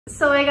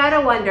So I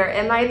gotta wonder,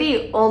 am I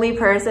the only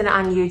person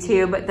on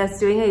YouTube that's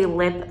doing a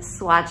lip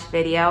swatch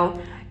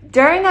video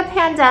during a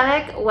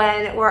pandemic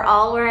when we're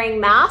all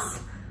wearing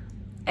masks?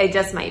 It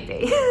just might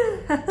be.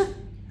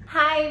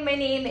 Hi, my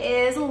name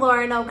is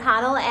Lauren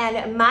O'Connell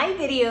and my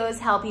videos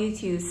help you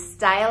to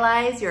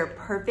stylize your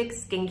perfect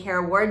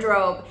skincare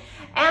wardrobe.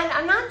 And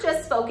I'm not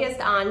just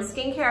focused on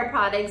skincare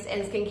products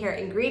and skincare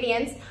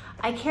ingredients.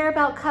 I care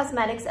about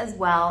cosmetics as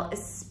well,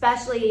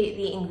 especially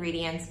the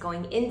ingredients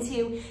going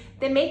into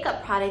the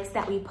makeup products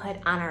that we put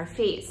on our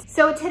face.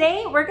 So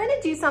today we're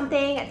gonna do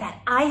something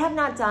that I have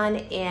not done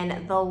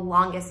in the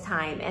longest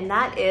time, and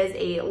that is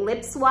a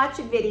lip swatch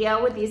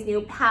video with these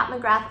new Pat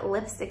McGrath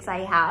lipsticks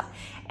I have.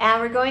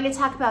 And we're going to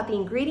talk about the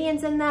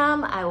ingredients in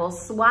them. I will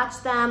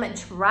swatch them,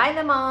 try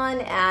them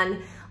on,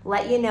 and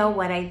let you know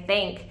what I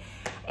think.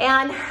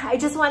 And I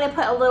just want to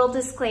put a little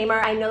disclaimer.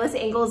 I know this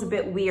angle is a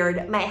bit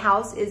weird. My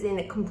house is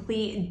in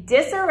complete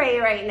disarray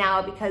right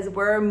now because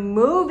we're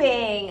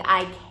moving.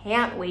 I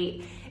can't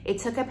wait. It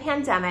took a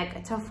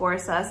pandemic to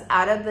force us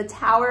out of the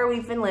tower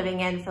we've been living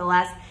in for the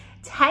last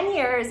 10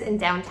 years in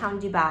downtown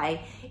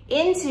Dubai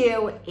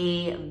into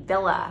a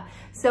villa.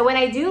 So when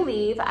I do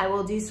leave, I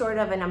will do sort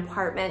of an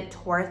apartment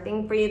tour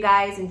thing for you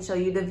guys and show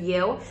you the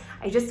view.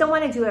 I just don't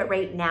want to do it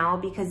right now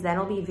because then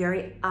it'll be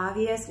very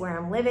obvious where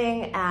I'm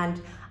living,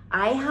 and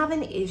I have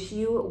an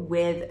issue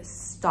with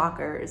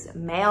stalkers,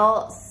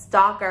 male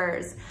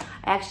stalkers.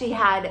 I actually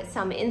had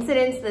some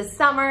incidents this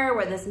summer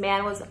where this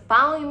man was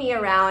following me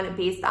around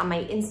based on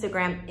my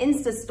Instagram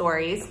Insta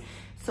stories.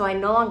 So I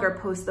no longer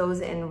post those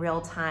in real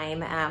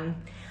time.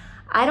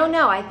 I don't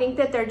know, I think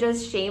that they're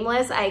just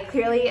shameless. I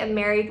clearly am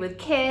married with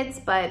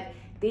kids, but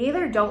they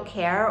either don't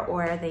care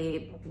or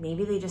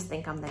maybe they just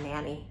think I'm the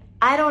nanny.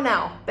 I don't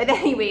know, but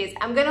anyways,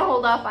 I'm gonna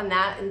hold off on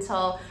that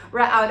until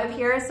we're out of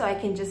here so I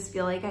can just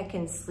feel like I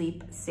can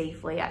sleep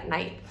safely at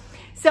night.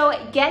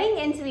 So getting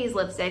into these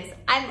lipsticks,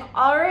 I'm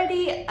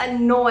already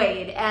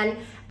annoyed, and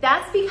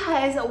that's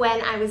because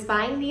when I was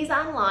buying these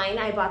online,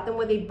 I bought them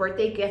with a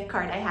birthday gift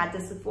card I had to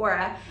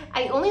Sephora.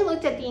 I only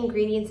looked at the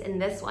ingredients in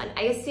this one.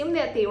 I assumed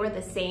that they were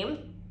the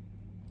same,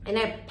 and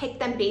I picked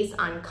them based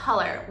on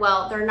color.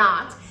 Well, they're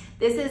not.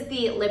 This is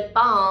the lip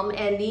balm,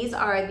 and these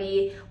are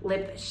the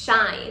lip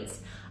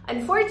shines.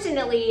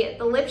 Unfortunately,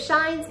 the lip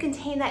shines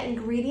contain that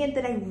ingredient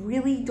that I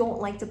really don't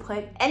like to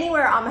put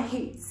anywhere on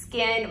my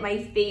skin,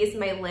 my face,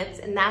 my lips,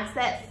 and that's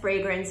that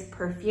fragrance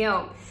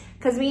perfume.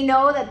 Because we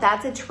know that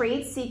that's a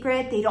trade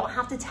secret. They don't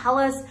have to tell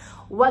us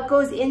what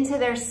goes into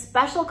their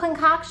special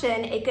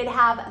concoction. It could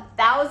have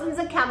thousands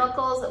of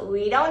chemicals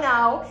we don't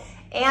know,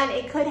 and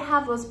it could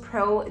have those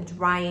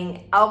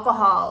pro-drying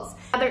alcohols.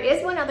 Now, there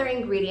is one other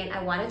ingredient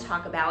I want to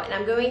talk about, and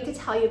I'm going to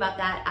tell you about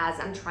that as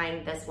I'm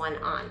trying this one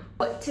on.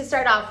 But to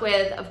start off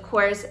with, of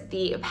course,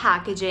 the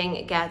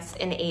packaging gets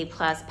an A+.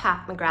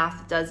 Pat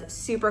McGrath does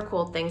super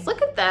cool things.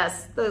 Look at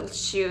this, the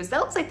shoes. That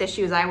looks like the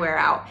shoes I wear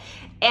out.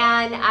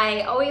 And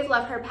I always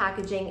love her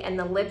packaging, and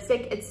the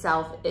lipstick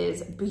itself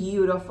is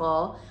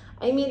beautiful.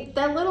 I mean,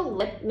 that little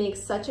lip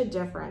makes such a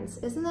difference.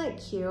 Isn't that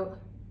cute?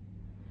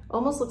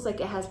 Almost looks like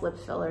it has lip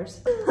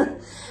fillers.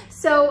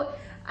 So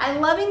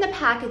I'm loving the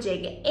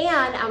packaging,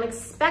 and I'm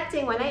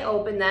expecting when I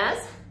open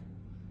this,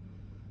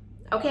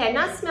 okay, I'm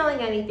not smelling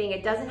anything.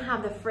 It doesn't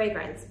have the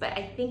fragrance, but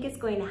I think it's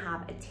going to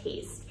have a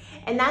taste.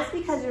 And that's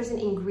because there's an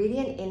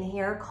ingredient in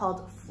here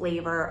called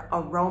Flavor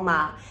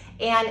Aroma,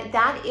 and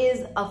that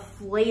is a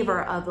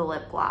flavor of the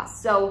lip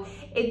gloss. So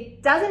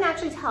it doesn't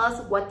actually tell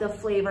us what the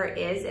flavor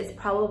is. It's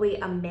probably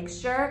a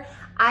mixture.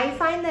 I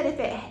find that if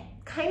it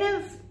kind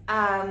of,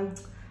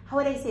 how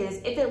would I say this?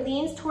 If it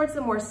leans towards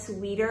the more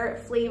sweeter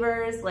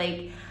flavors,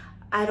 like,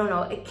 I don't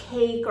know, a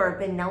cake or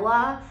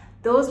vanilla,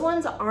 those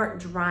ones aren't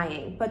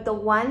drying, but the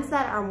ones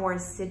that are more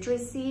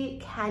citrusy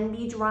can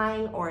be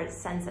drying or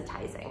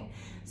sensitizing.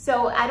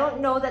 So I don't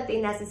know that they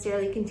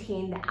necessarily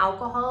contain the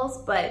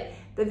alcohols, but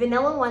the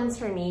vanilla ones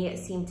for me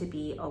seem to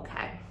be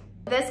okay.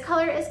 This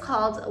color is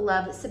called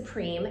Love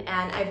Supreme, and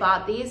I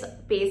bought these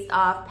based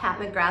off Pat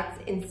McGrath's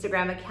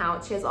Instagram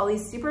account. She has all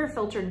these super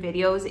filtered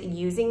videos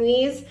using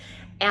these,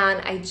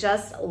 and I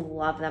just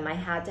love them. I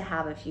had to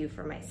have a few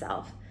for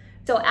myself.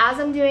 So as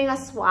I'm doing a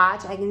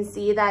swatch, I can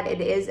see that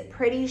it is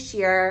pretty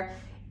sheer.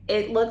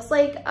 It looks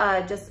like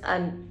just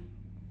a,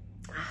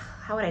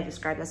 how would I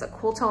describe this? A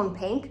cool tone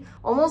pink,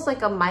 almost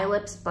like a My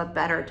Lips but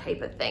better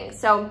type of thing.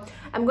 So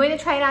I'm going to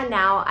try it on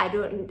now.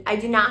 I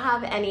do not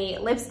have any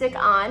lipstick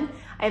on.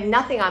 I have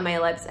nothing on my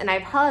lips, and I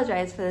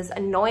apologize for this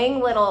annoying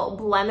little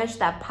blemish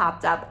that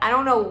popped up. I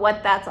don't know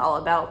what that's all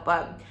about,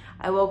 but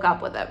I woke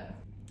up with it.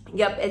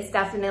 Yep, it's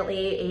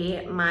definitely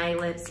a My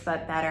Lips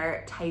but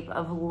better type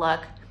of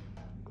look.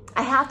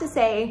 I have to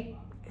say,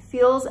 it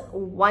feels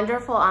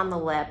wonderful on the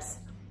lips.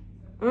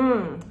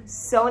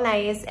 So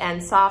nice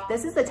and soft.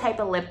 This is the type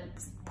of lip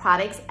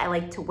products I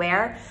like to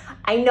wear.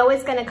 I know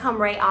it's gonna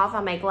come right off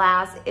on my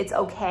glass. It's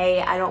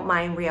okay, I don't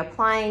mind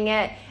reapplying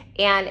it.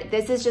 And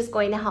this is just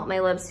going to help my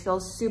lips feel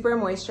super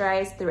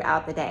moisturized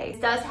throughout the day.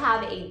 It does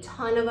have a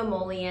ton of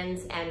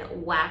emollients and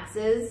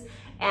waxes,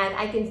 And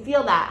I can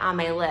feel that on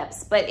my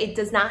lips, but it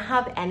does not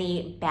have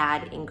any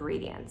bad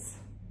ingredients.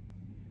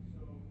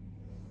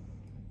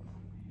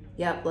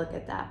 Yep, look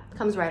at that.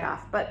 Comes right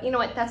off, but you know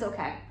what, that's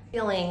okay.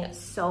 Feeling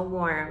so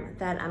warm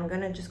that I'm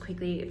gonna just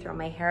quickly throw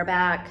my hair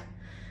back.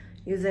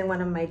 Using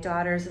one of my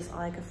daughters is all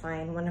I could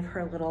find, one of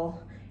her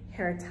little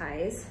hair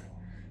ties.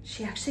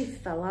 She actually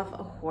fell off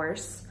a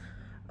horse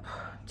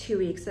 2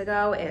 weeks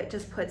ago. It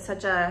just put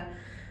such a,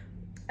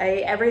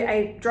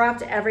 I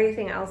dropped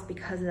everything else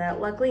because of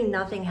that. Luckily,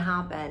 nothing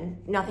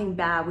happened, nothing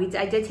bad.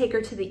 I did take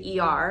her to the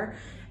ER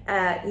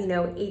at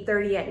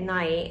 8:30 at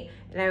night,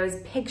 and I was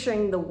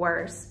picturing the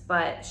worst,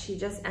 but she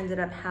just ended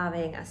up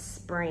having a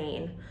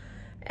sprain.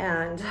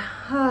 And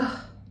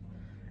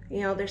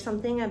there's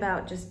something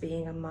about just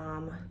being a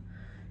mom.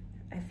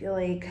 I feel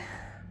like,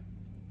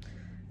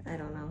 I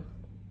don't know.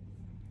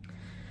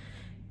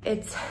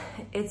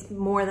 It's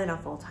more than a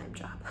full-time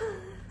job.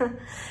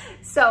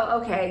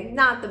 So, okay,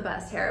 not the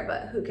best hair,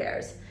 but who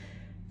cares?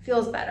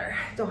 Feels better.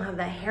 Don't have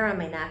that hair on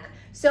my neck.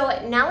 So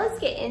now let's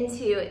get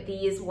into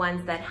these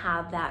ones that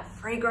have that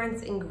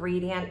fragrance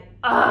ingredient.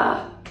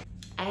 Ugh.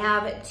 I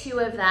have 2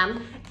 of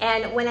them.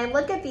 And when I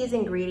look at these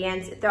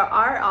ingredients, there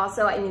are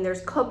also,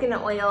 there's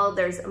coconut oil,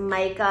 there's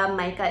mica.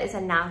 Mica is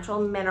a natural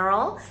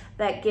mineral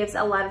that gives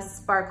a lot of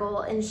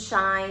sparkle and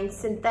shine.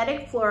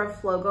 Synthetic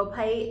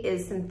floroflogopite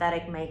is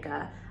synthetic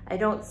mica.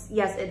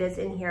 Yes, it is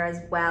in here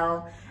as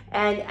well.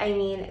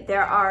 And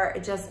there are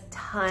just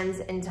tons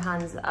and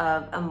tons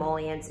of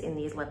emollients in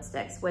these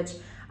lipsticks, which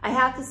I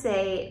have to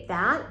say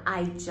that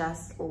I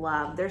just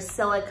love. There's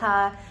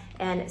silica,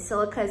 and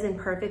silica is in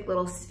perfect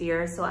little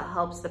spheres, so it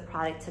helps the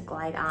product to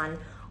glide on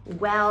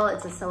well.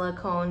 It's a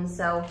silicone,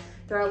 so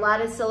there are a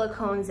lot of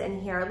silicones in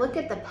here. Look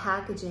at the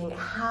packaging.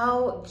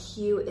 How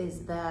cute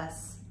is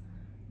this?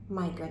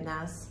 My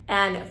goodness.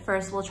 And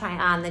first we'll try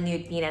on the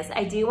Nude Venus.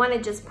 I do want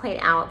to just point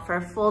out, for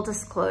full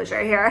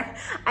disclosure here,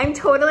 I'm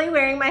totally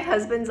wearing my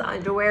husband's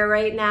underwear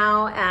right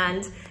now,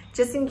 and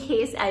just in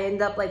case I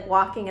end up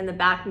walking in the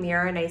back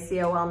mirror and I see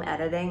it while I'm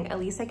editing, at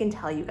least I can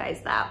tell you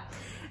guys that.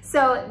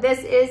 So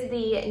this is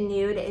the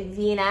Nude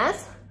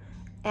Venus,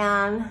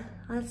 and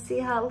let's see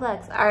how it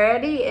looks.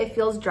 Already it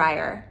feels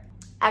drier.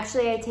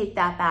 Actually, I take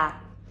that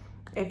back.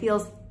 It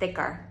feels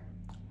thicker.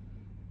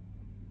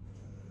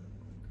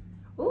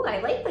 Ooh,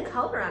 I like the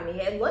color on me.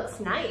 It looks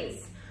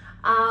nice.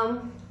 All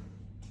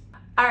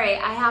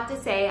right, I have to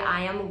say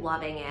I am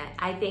loving it.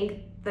 I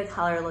think the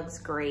color looks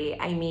great.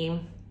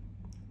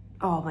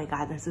 Oh my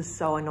God, this is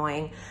so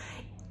annoying.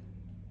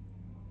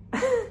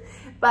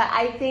 But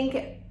I think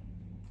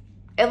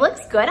it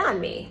looks good on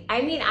me.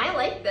 I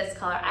like this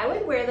color. I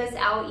would wear this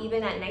out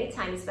even at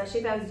nighttime,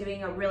 especially if I was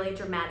doing a really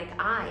dramatic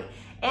eye.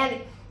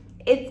 And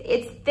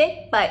it's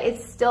thick, but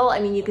it's still,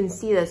 you can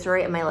see this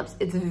right in my lips.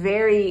 It's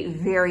very,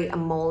 very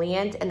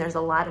emollient, and there's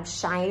a lot of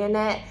shine in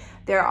it.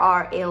 There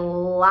are a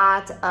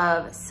lot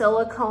of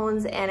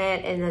silicones in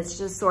it, and it's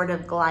just sort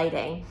of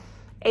gliding.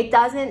 It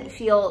doesn't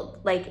feel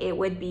like it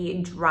would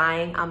be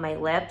drying on my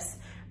lips.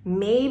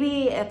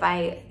 Maybe if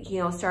I,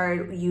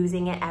 started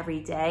using it every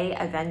day,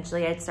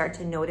 eventually I'd start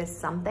to notice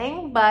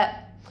something, but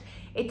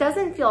it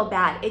doesn't feel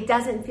bad. It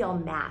doesn't feel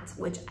matte,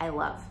 which I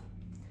love.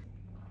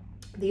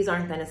 These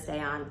aren't gonna stay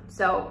on.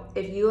 So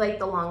if you like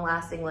the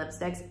long-lasting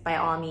lipsticks, by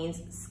all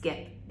means,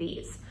 skip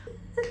these.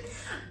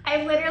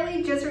 I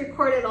literally just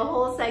recorded a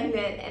whole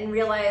segment and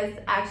realized,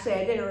 actually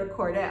I didn't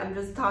record it. I'm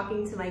just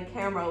talking to my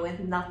camera with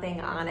nothing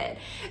on it.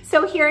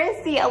 So here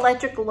is the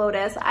Electric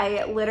Lotus.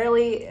 I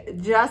literally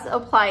just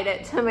applied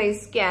it to my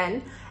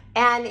skin,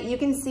 and you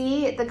can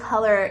see the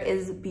color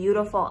is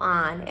beautiful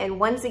on. And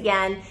once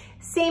again,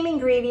 same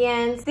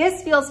ingredients.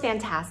 This feels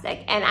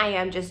fantastic, and I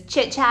am just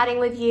chit-chatting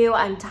with you.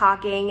 I'm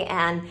talking,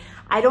 and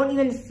I don't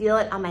even feel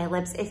it on my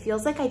lips. It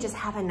feels like I just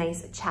have a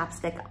nice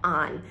chapstick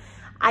on.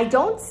 I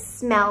don't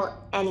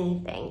smell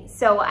anything.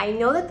 So I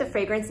know that the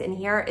fragrance in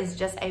here is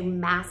just a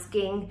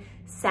masking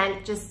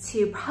scent, just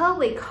to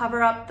probably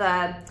cover up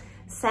the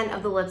scent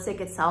of the lipstick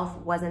itself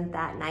wasn't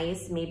that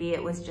nice. Maybe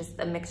it was just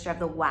the mixture of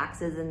the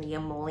waxes and the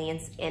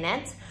emollients in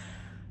it,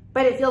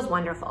 but it feels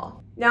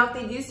wonderful. Now, if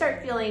they do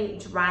start feeling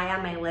dry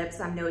on my lips,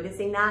 I'm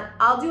noticing that,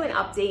 I'll do an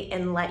update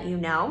and let you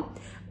know.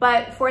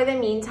 But for the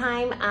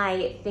meantime,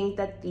 I think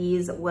that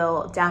these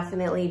will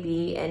definitely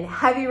be in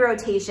heavy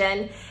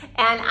rotation.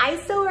 And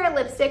I still wear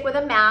lipstick with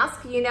a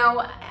mask.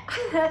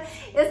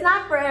 It's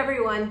not for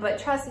everyone, but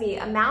trust me,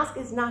 a mask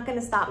is not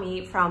gonna stop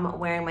me from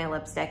wearing my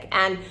lipstick.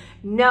 And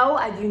no,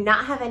 I do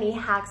not have any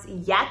hacks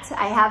yet.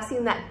 I have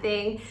seen that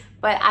thing,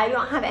 but I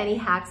don't have any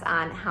hacks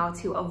on how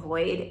to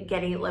avoid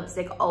getting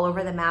lipstick all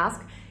over the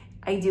mask.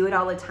 I do it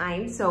all the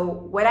time. So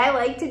what I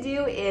like to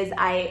do is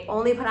I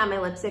only put on my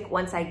lipstick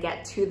once I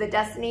get to the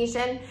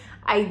destination.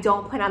 I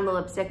don't put on the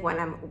lipstick when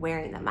I'm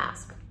wearing the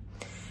mask.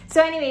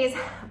 So anyways,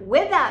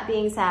 with that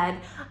being said,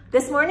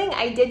 this morning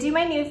I did do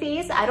my new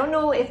face. I don't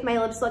know if my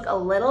lips look a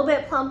little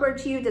bit plumper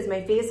to you. Does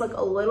my face look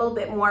a little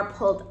bit more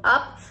pulled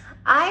up?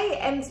 I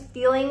am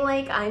feeling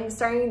like I'm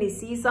starting to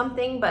see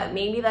something, but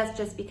maybe that's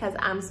just because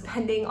I'm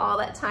spending all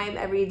that time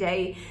every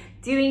day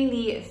doing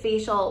the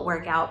facial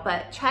workout,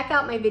 but check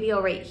out my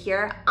video right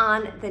here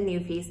on the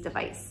NuFace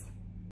device.